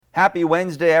Happy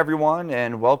Wednesday, everyone,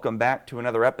 and welcome back to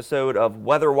another episode of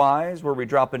Weatherwise, where we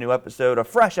drop a new episode, a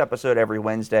fresh episode every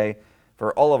Wednesday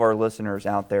for all of our listeners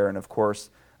out there. And of course,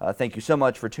 thank you so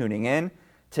much for tuning in.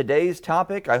 Today's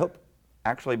topic, I hope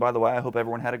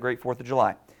everyone had a great 4th of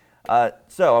July.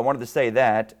 So I wanted to say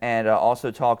that and also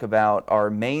talk about our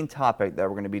main topic that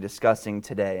we're going to be discussing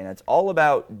today. And it's all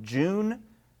about June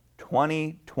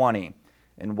 2020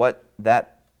 and what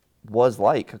that was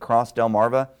like across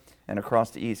Delmarva and across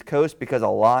the East Coast, because a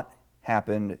lot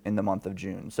happened in the month of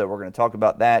June. So we're going to talk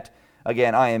about that.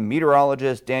 Again, I am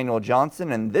meteorologist Daniel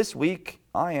Johnson, and this week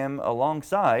I am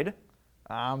alongside...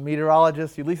 I'm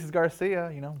meteorologist Ulysses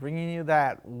Garcia, bringing you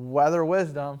that weather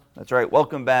wisdom. That's right.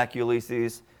 Welcome back,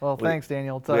 Ulysses. Well, thanks,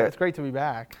 Daniel. It's great to be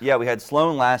back. Yeah, we had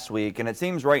Sloan last week, and it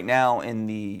seems right now in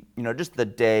the, just the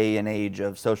day and age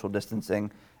of social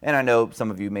distancing, and I know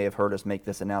some of you may have heard us make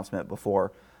this announcement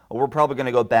before, we're probably going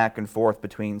to go back and forth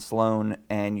between Sloan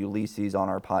and Ulysses on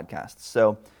our podcasts.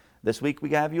 So this week we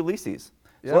have Ulysses.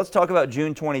 So let's talk about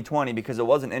June 2020, because it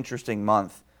was an interesting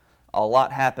month. A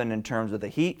lot happened in terms of the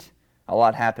heat, a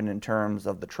lot happened in terms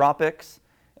of the tropics,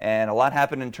 and a lot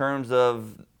happened in terms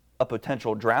of a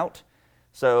potential drought.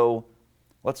 So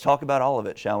let's talk about all of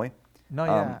it, shall we?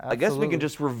 I guess we can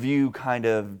just review kind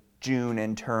of June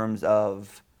in terms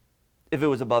of if it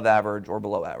was above average or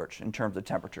below average in terms of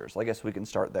temperatures. I guess we can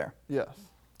start there. Yes.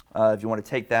 If you want to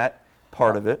take that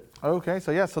part of it. Okay,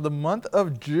 so the month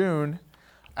of June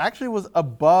actually was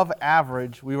above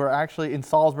average. We were actually in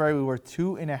Salisbury, we were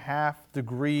 2.5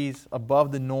 degrees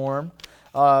above the norm.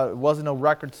 It wasn't a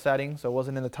record setting, so it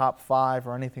wasn't in the top 5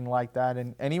 or anything like that.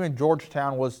 And even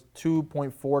Georgetown was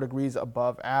 2.4 degrees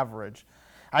above average.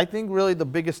 I think really the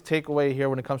biggest takeaway here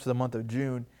when it comes to the month of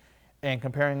June, and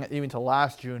comparing it even to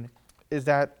last June, is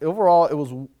that overall it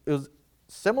was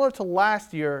similar to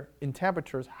last year in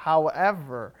temperatures.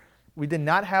 However, we did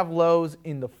not have lows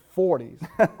in the 40s.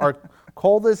 Our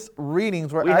coldest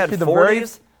readings were actually the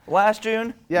 40s last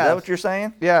June? Yes. Is that what you're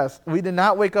saying? Yes. We did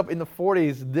not wake up in the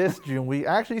 40s this June. We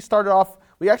actually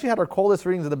had our coldest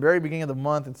readings at the very beginning of the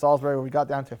month in Salisbury, where we got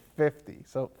down to 50.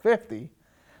 So 50,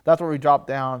 that's where we dropped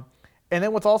down. And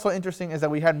then what's also interesting is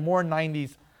that we had more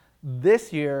 90s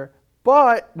this year,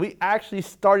 but we actually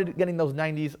started getting those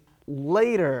 90s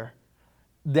later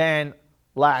than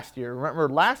last year. Remember,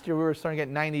 last year we were starting to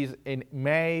get 90s in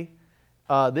May.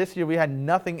 This year we had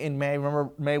nothing in May. Remember,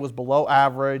 May was below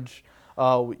average.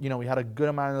 We had a good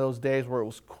amount of those days where it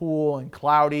was cool and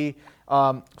cloudy.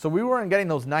 So we weren't getting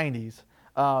those 90s.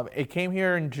 It came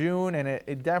here in June, and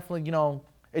it definitely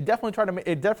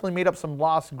made up some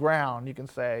lost ground, you can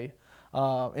say,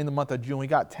 in the month of June. We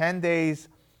got 10 days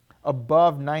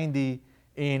above 90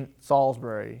 in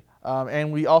Salisbury.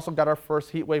 And we also got our first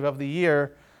heat wave of the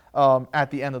year at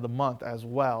the end of the month as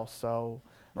well. So,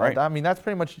 right. That's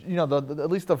pretty much, at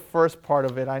least the first part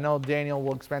of it. I know Daniel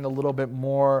will expand a little bit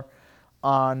more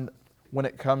on when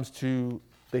it comes to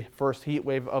the first heat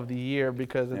wave of the year,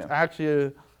 because it's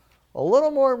actually a little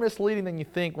more misleading than you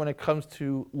think when it comes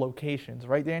to locations.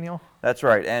 Right, Daniel? That's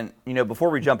right. And,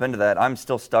 before we jump into that, I'm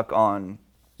still stuck on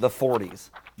the 40s.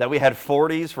 That we had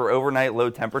 40s for overnight low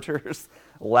temperatures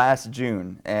last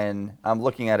June. And I'm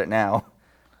looking at it now,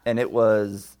 and it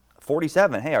was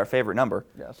 47. Hey, our favorite number.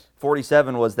 Yes.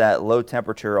 47 was that low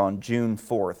temperature on June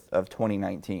 4th of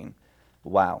 2019.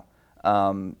 Wow.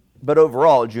 But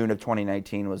overall, June of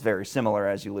 2019 was very similar,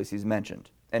 as Ulysses mentioned,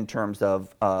 in terms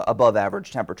of above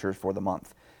average temperatures for the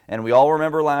month. And we all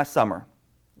remember last summer.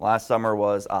 Last summer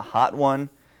was a hot one.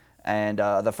 And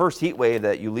the first heat wave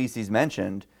that Ulysses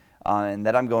mentioned, and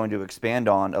that I'm going to expand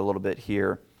on a little bit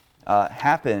here,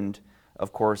 happened,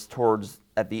 of course,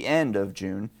 at the end of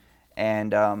June.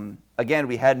 And again,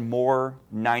 we had more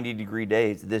 90-degree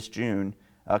days this June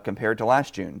compared to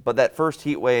last June. But that first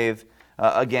heat wave,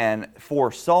 again,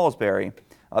 for Salisbury,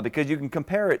 because you can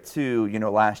compare it to,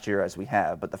 last year as we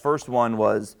have. But the first one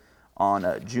was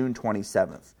on June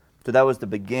 27th. So that was the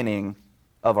beginning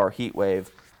of our heat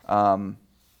wave.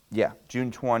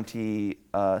 June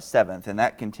 27th. And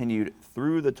that continued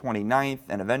through the 29th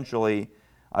and eventually,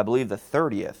 I believe, the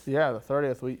 30th. Yeah, the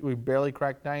 30th. We barely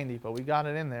cracked 90, but we got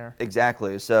it in there.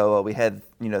 Exactly. So we had,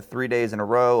 3 days in a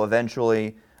row,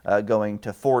 eventually going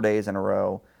to 4 days in a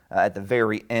row at the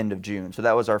very end of June. So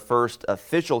that was our first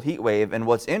official heat wave. And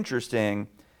what's interesting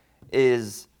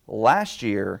is last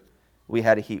year we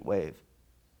had a heat wave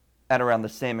at around the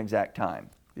same exact time.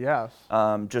 Yes.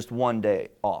 Just 1 day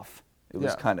off. It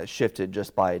was kind of shifted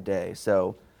just by a day.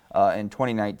 So in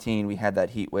 2019, we had that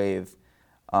heat wave,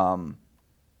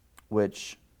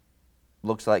 which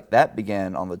looks like that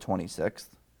began on the 26th.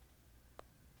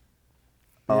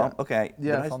 Oh, okay.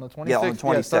 Yeah, Did it's I- on the 26th. Yeah, on the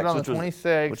 26th, Yeah, it started on the which was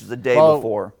 26th. which is the day Well,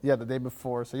 before. Yeah, the day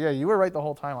before. So, yeah, you were right the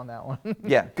whole time on that one.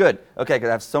 Yeah, good. Okay, because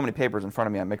I have so many papers in front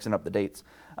of me, I'm mixing up the dates.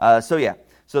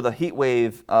 So the heat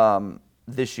wave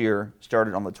this year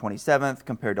started on the 27th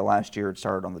compared to last year. It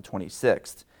started on the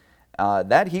 26th.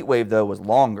 That heat wave, though, was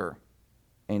longer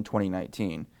in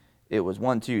 2019. It was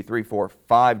 1, 2, 3, 4,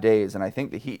 5 days, and I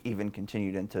think the heat even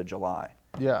continued into July.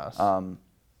 Yes.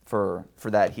 For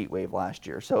that heat wave last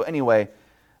year. So anyway,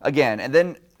 again, and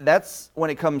then that's when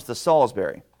it comes to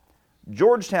Salisbury.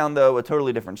 Georgetown, though, a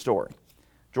totally different story.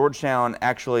 Georgetown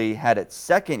actually had its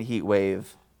second heat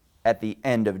wave at the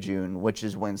end of June, which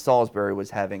is when Salisbury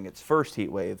was having its first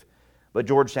heat wave. But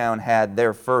Georgetown had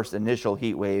their first initial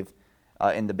heat wave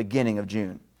in the beginning of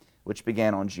June, which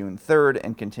began on June 3rd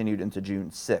and continued into June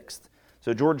 6th.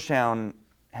 So Georgetown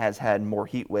has had more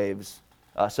heat waves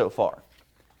so far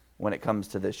when it comes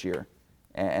to this year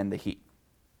and the heat.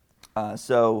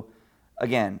 So,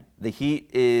 again, the heat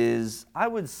is, I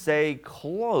would say,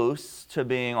 close to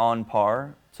being on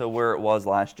par to where it was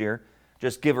last year,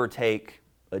 just give or take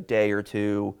a day or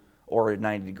two or a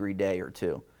 90-degree day or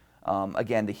two.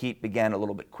 Again, the heat began a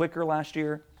little bit quicker last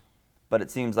year, but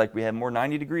it seems like we have more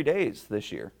 90-degree days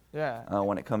this year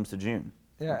when it comes to June.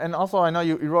 Yeah, and also I know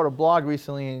you wrote a blog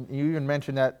recently, and you even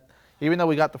mentioned that even though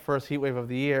we got the first heat wave of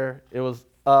the year, it was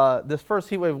this first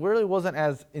heat wave really wasn't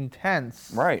as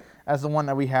intense as the one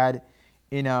that we had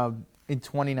in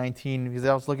 2019. Because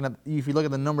I was looking at, if you look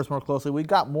at the numbers more closely, we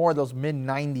got more of those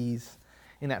mid-90s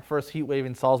in that first heat wave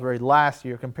in Salisbury last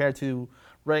year compared to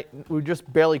we were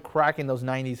just barely cracking those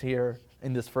 90s here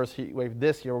in this first heat wave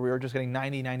this year, where we were just getting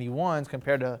 90, 91s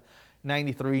compared to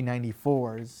 93,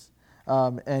 94s.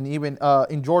 And even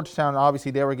in Georgetown, obviously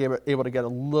they were able to get a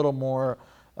little more.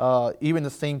 Even the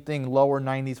same thing, lower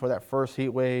 90s for that first heat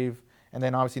wave, and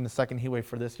then obviously in the second heat wave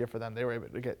for this year for them, they were able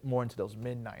to get more into those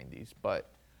mid 90s. But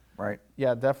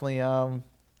yeah, definitely,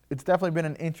 it's definitely been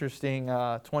an interesting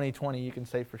 2020, you can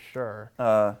say for sure.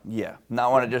 Yeah,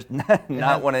 not when it just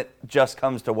not when it just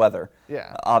comes to weather.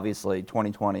 Yeah, obviously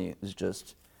 2020 is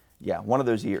just one of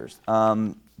those years.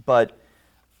 But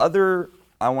other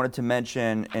I wanted to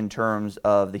mention in terms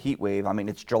of the heat wave. I mean,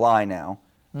 it's July now,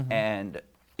 and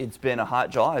it's been a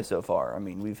hot July so far. I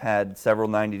mean, we've had several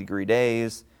 90-degree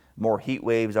days. More heat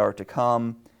waves are to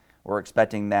come. We're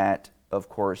expecting that, of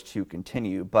course, to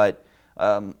continue. But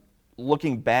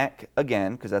looking back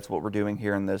again, because that's what we're doing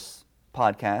here in this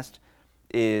podcast,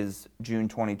 is June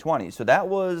 2020. So that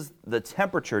was the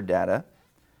temperature data.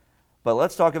 But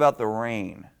let's talk about the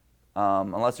rain.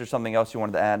 Unless there's something else you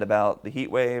wanted to add about the heat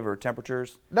wave or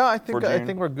temperatures. No, I think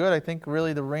we're good. I think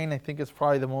really the rain, I think, is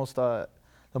probably the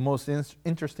most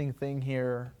interesting thing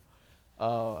here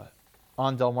on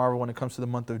Delmarva when it comes to the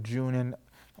month of June. And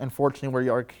unfortunately, we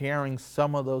are carrying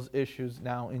some of those issues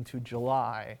now into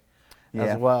July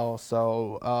as well.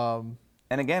 So,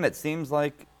 and again, it seems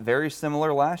like very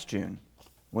similar last June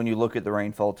when you look at the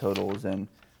rainfall totals and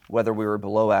whether we were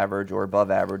below average or above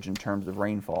average in terms of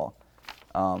rainfall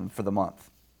for the month.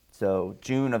 So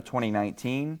June of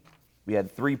 2019, we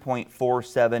had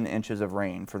 3.47 inches of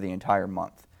rain for the entire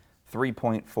month.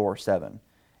 3.47.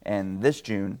 And this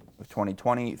June of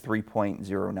 2020,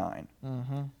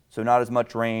 3.09. So not as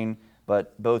much rain,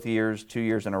 but both years, 2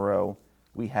 years in a row,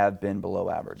 we have been below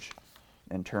average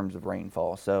in terms of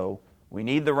rainfall. So we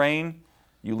need the rain.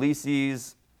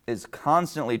 Ulysses is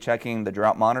constantly checking the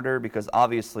drought monitor because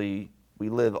obviously we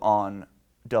live on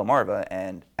Delmarva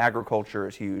and agriculture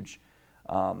is huge.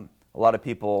 A lot of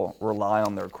people rely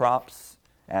on their crops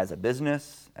as a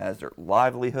business, as their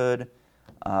livelihood.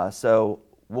 So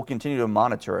we'll continue to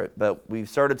monitor it, but we've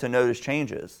started to notice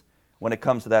changes when it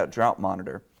comes to that drought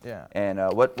monitor. Yeah. And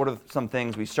what are some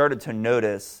things we started to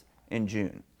notice in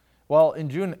June? Well, in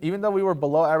June, even though we were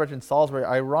below average in Salisbury,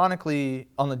 ironically,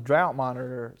 on the drought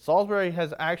monitor, Salisbury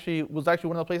was actually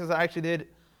one of the places that actually did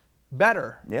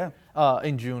better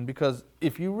in June, because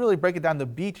if you really break it down, the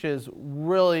beaches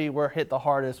really were hit the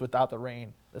hardest without the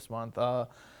rain this month. You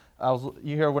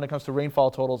hear when it comes to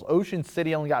rainfall totals, Ocean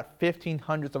City only got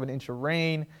 0.15 of an inch of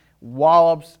rain,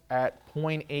 Wallops at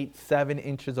 0.87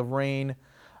 inches of rain,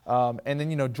 and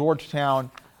then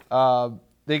Georgetown,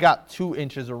 they got 2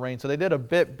 inches of rain, so they did a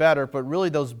bit better. But really,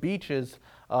 those beaches,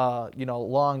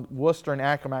 along Worcester and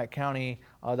Accomack County,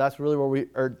 that's really where we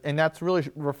are, and that's really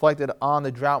reflected on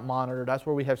the drought monitor. That's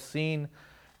where we have seen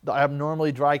the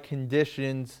abnormally dry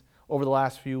conditions over the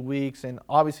last few weeks. And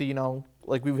obviously,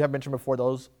 like we have mentioned before,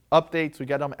 those updates, we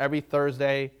get them every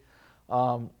Thursday.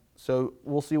 So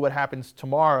we'll see what happens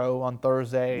tomorrow on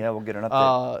Thursday. Yeah, we'll get an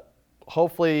update.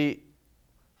 Hopefully,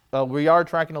 we are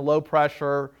tracking a low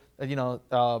pressure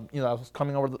that was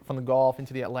coming over from the Gulf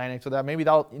into the Atlantic. So that maybe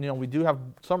we do have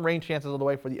some rain chances all the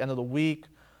way for the end of the week.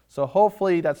 So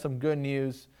hopefully that's some good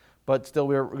news. But still,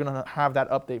 we're going to have that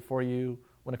update for you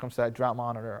when it comes to that drought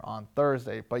monitor on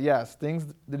Thursday. But yes, things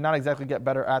did not exactly get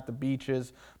better at the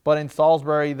beaches. But in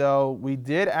Salisbury, though, we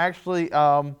did actually,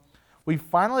 we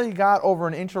finally got over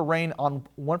an inch of rain on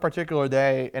one particular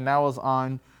day, and that was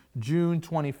on June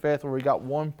 25th, where we got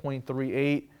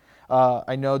 1.38.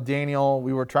 I know, Daniel,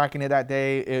 we were tracking it that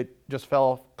day. It just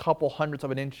fell a couple hundredths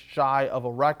of an inch shy of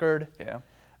a record. Yeah.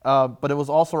 But it was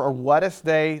also our wettest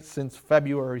day since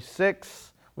February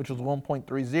 6th, which was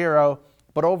 1.30.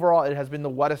 But overall, it has been the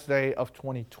wettest day of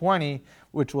 2020,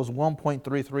 which was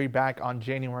 1.33 back on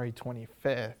January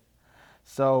 25th.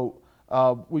 So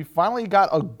we finally got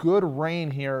a good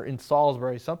rain here in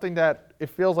Salisbury, something that it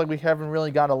feels like we haven't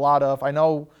really got a lot of. I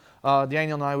know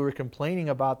Daniel and I, we were complaining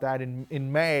about that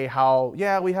in May, how,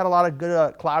 yeah, we had a lot of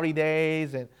good cloudy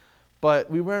days, but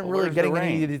we weren't really getting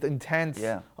any of these intense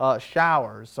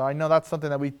showers. So I know that's something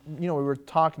that we were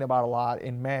talking about a lot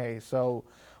in May. So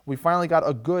we finally got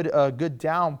a good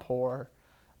downpour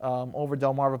over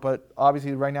Delmarva, but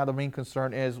obviously right now the main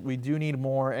concern is we do need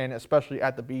more, and especially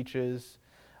at the beaches.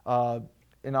 And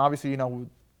obviously,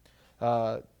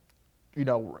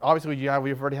 obviously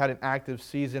we've already had an active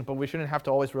season, but we shouldn't have to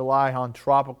always rely on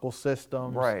tropical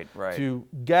systems to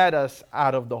get us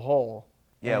out of the hole.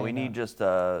 Yeah, we need just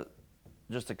a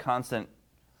constant,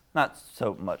 not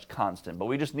so much constant, but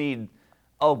we just need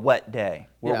a wet day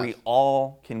where we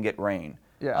all can get rain.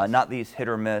 Yes. Not these hit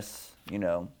or miss,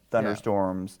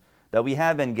 thunderstorms that we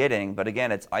have been getting, but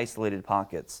again, it's isolated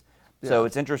pockets. So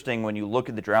it's interesting when you look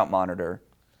at the drought monitor,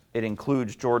 it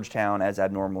includes Georgetown as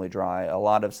abnormally dry, a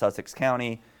lot of Sussex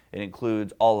County, it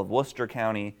includes all of Worcester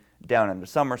County, down into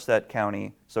Somerset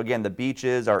County. So again, the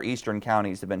beaches, our eastern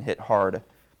counties have been hit hard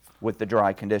with the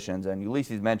dry conditions. And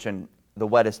Ulysses mentioned the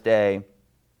wettest day,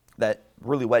 that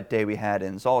really wet day we had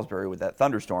in Salisbury with that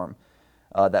thunderstorm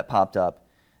that popped up.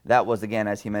 That was, again,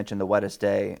 as he mentioned, the wettest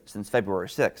day since February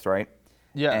 6th, right?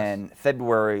 Yes. And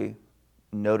February,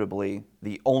 notably,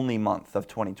 the only month of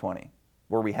 2020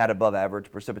 where we had above average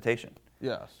precipitation.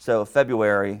 Yes. So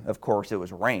February, of course, it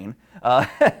was rain.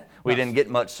 We didn't get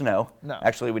much snow. No.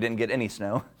 Actually, we didn't get any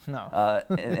snow. No.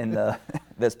 In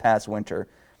this past winter.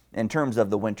 In terms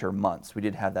of the winter months, we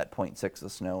did have that 0.6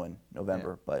 of snow in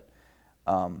November. But,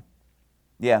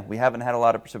 we haven't had a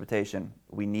lot of precipitation.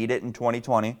 We need it in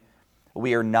 2020.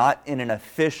 We are not in an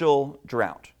official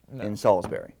drought in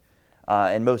Salisbury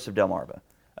and most of Delmarva.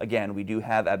 Again, we do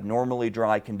have abnormally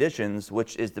dry conditions,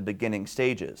 which is the beginning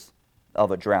stages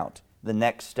of a drought. The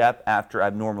next step after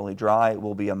abnormally dry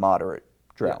will be a moderate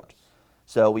drought. Yes.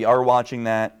 So we are watching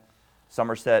that.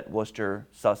 Somerset, Worcester,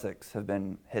 Sussex have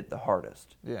been hit the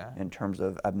hardest in terms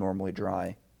of abnormally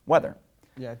dry weather.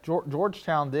 Yeah,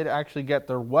 Georgetown did actually get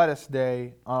their wettest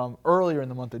day earlier in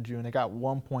the month of June. They got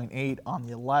 1.8 on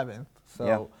the 11th.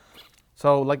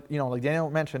 So like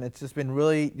Daniel mentioned, it's just been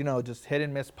really, just hit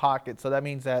and miss pockets. So that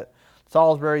means that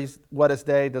Salisbury's wettest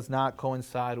day does not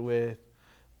coincide with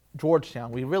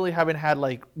Georgetown. We really haven't had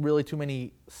really too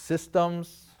many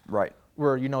systems. Right.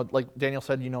 Where, like Daniel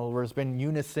said, where it's been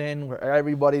unison, where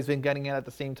everybody's been getting it at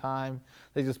the same time.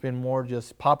 They've just been more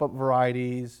just pop-up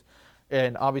varieties.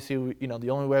 And obviously, the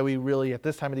only way we really, at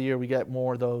this time of the year, we get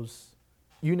more of those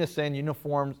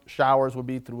uniform showers would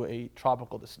be through a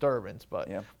tropical disturbance. But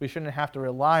we shouldn't have to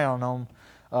rely on them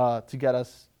to get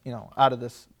us, out of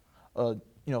this,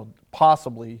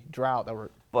 possibly drought that we're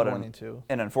going into.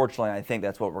 And unfortunately, I think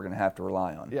that's what we're going to have to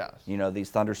rely on. Yes. These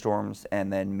thunderstorms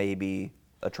and then maybe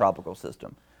a tropical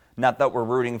system. Not that we're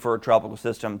rooting for a tropical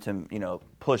system to,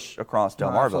 push across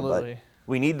Delmarva, but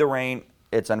we need the rain.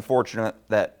 It's unfortunate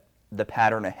that the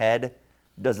pattern ahead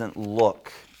doesn't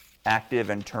look active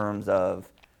in terms of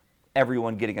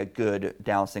everyone getting a good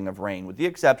dousing of rain, with the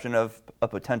exception of a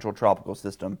potential tropical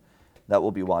system that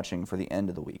we'll be watching for the end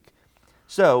of the week.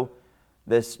 So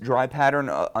this dry pattern,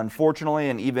 unfortunately,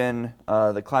 and even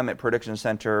the Climate Prediction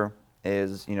Center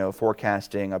is,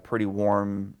 forecasting a pretty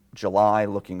warm July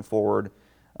looking forward,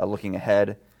 looking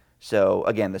ahead. So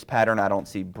again, this pattern I don't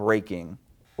see breaking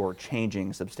or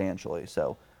changing substantially.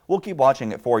 So we'll keep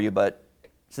watching it for you, but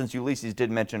since Ulysses did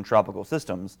mention tropical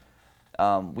systems,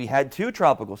 we had two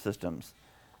tropical systems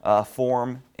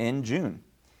form in June,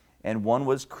 and one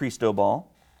was Cristobal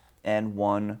and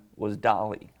one was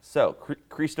Dolly. So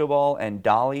Cristobal and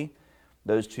Dolly,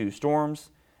 those two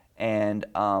storms, and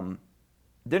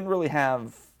didn't really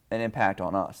have an impact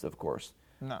on us, of course.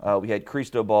 No. We had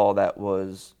Cristobal that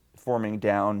was forming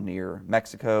down near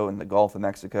Mexico and the Gulf of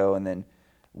Mexico, and then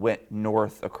went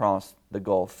north across the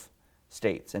Gulf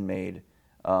states and made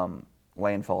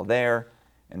landfall there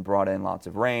and brought in lots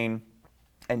of rain.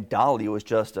 And Dolly was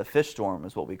just a fish storm,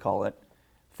 is what we call it,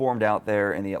 formed out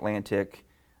there in the Atlantic,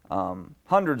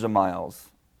 hundreds of miles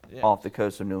off the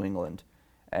coast of New England,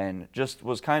 and just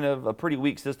was kind of a pretty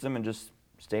weak system and just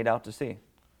stayed out to sea.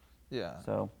 Yeah.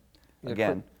 So,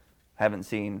 again, haven't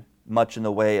seen much in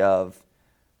the way of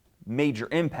major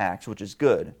impacts, which is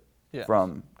good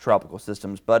from tropical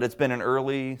systems, but it's been an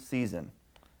early season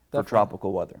for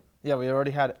tropical weather. Yeah, we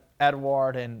already had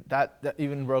Edward, and that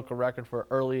even broke a record for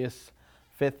earliest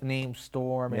fifth named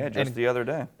storm. Yeah, just the other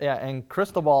day. Yeah, and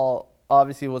Cristobal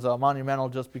obviously was a monumental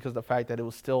just because of the fact that it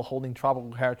was still holding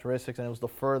tropical characteristics, and it was the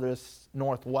furthest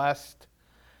northwest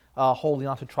holding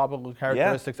on to tropical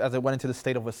characteristics as it went into the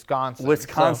state of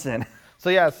Wisconsin. So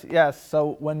yes.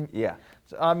 So when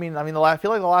I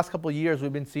feel like the last couple of years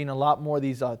we've been seeing a lot more of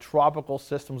these tropical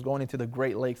systems going into the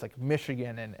Great Lakes, like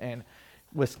Michigan and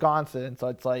Wisconsin. So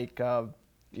it's like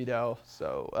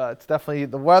it's definitely,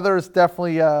 the weather is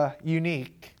definitely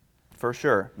unique. For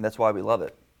sure. And that's why we love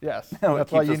it. Yes. It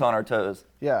keeps us on our toes.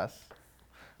 Yes.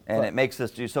 And it makes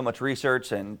us do so much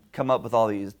research and come up with all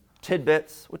these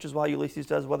tidbits, which is why Ulysses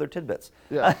does Weather Tidbits.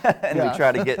 Yeah. And we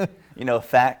try to get,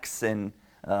 facts and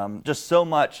just so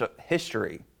much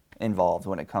history involved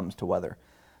when it comes to weather.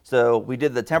 So we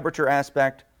did the temperature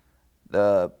aspect,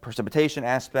 the precipitation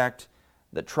aspect,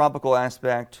 the tropical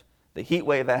aspect, the heat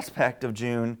wave aspect of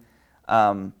June.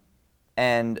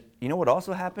 And you know what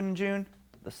also happened in June?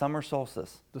 The summer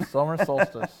solstice. The summer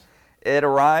solstice. It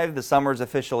arrived. The summer's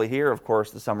officially here. Of course,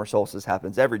 the summer solstice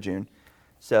happens every June.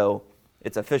 So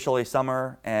it's officially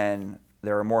summer, and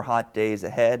there are more hot days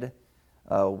ahead.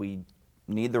 We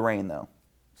need the rain, though.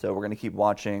 So we're going to keep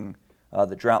watching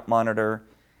the drought monitor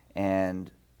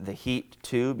and the heat,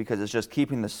 too, because it's just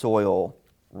keeping the soil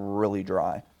really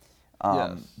dry.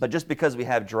 But just because we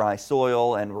have dry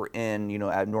soil and we're in,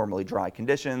 abnormally dry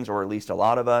conditions, or at least a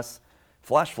lot of us,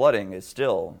 flash flooding is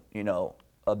still,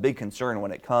 a big concern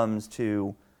when it comes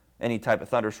to any type of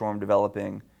thunderstorm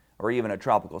developing or even a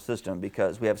tropical system,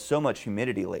 because we have so much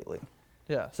humidity lately.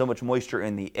 Yeah. So much moisture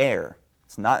in the air.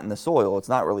 It's not in the soil. It's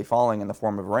not really falling in the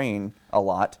form of rain a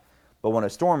lot. But when a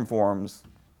storm forms,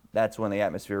 that's when the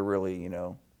atmosphere really,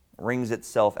 wrings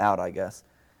itself out, I guess,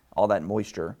 all that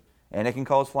moisture. And it can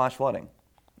cause flash flooding.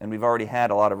 And we've already had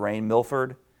a lot of rain.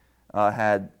 Milford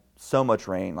had so much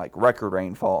rain, like record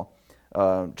rainfall,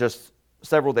 just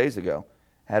several days ago.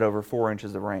 Had over 4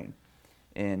 inches of rain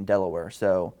in Delaware.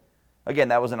 So, again,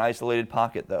 that was an isolated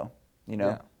pocket, though.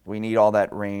 We need all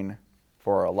that rain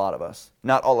for a lot of us.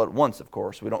 Not all at once, of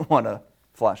course. We don't want a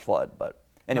flash flood. But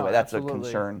anyway, that's a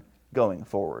concern going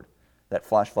forward, that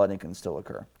flash flooding can still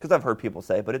occur. Because I've heard people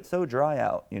say, but it's so dry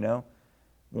out,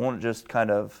 Won't it just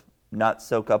kind of not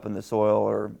soak up in the soil,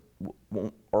 or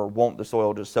won't the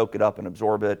soil just soak it up and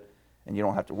absorb it, and you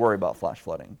don't have to worry about flash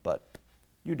flooding? But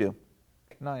you do.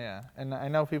 No, yeah. And I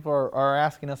know people are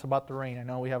asking us about the rain. I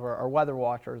know we have our weather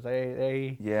watchers.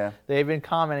 They've been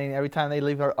commenting every time they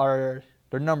leave their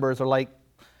numbers are like,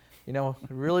 it'd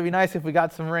really be nice if we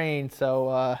got some rain.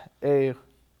 So, hey,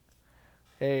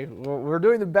 we're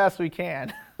doing the best we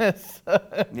can.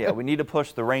 Yeah, we need to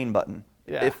push the rain button.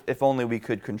 Yeah. If only we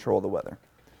could control the weather.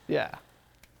 Yeah.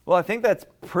 Well, I think that's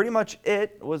pretty much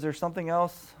it. Was there something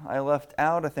else I left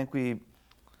out? I think we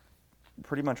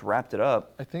pretty much wrapped it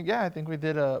up. I think we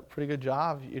did a pretty good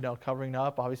job, covering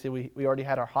up. Obviously, we already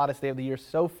had our hottest day of the year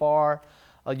so far.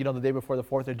 The day before the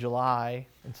 4th of July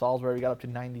in Salisbury, we got up to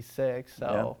 96.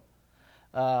 So,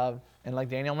 and like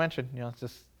Daniel mentioned, it's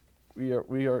just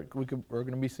we're going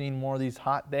to be seeing more of these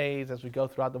hot days as we go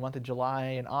throughout the month of July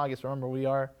and August. Remember, we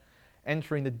are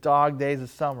entering the dog days of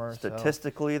summer.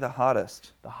 Statistically, the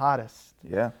hottest. The hottest.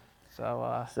 Yeah.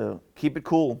 So keep it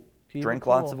cool. Drink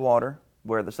lots of water.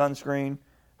 Wear the sunscreen.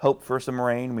 Hope for some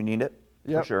rain. We need it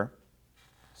for sure.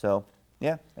 So,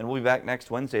 yeah. And we'll be back next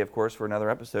Wednesday, of course, for another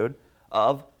episode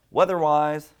of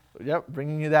Weatherwise. Yep.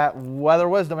 Bringing you that weather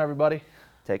wisdom, everybody.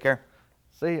 Take care.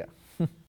 See ya.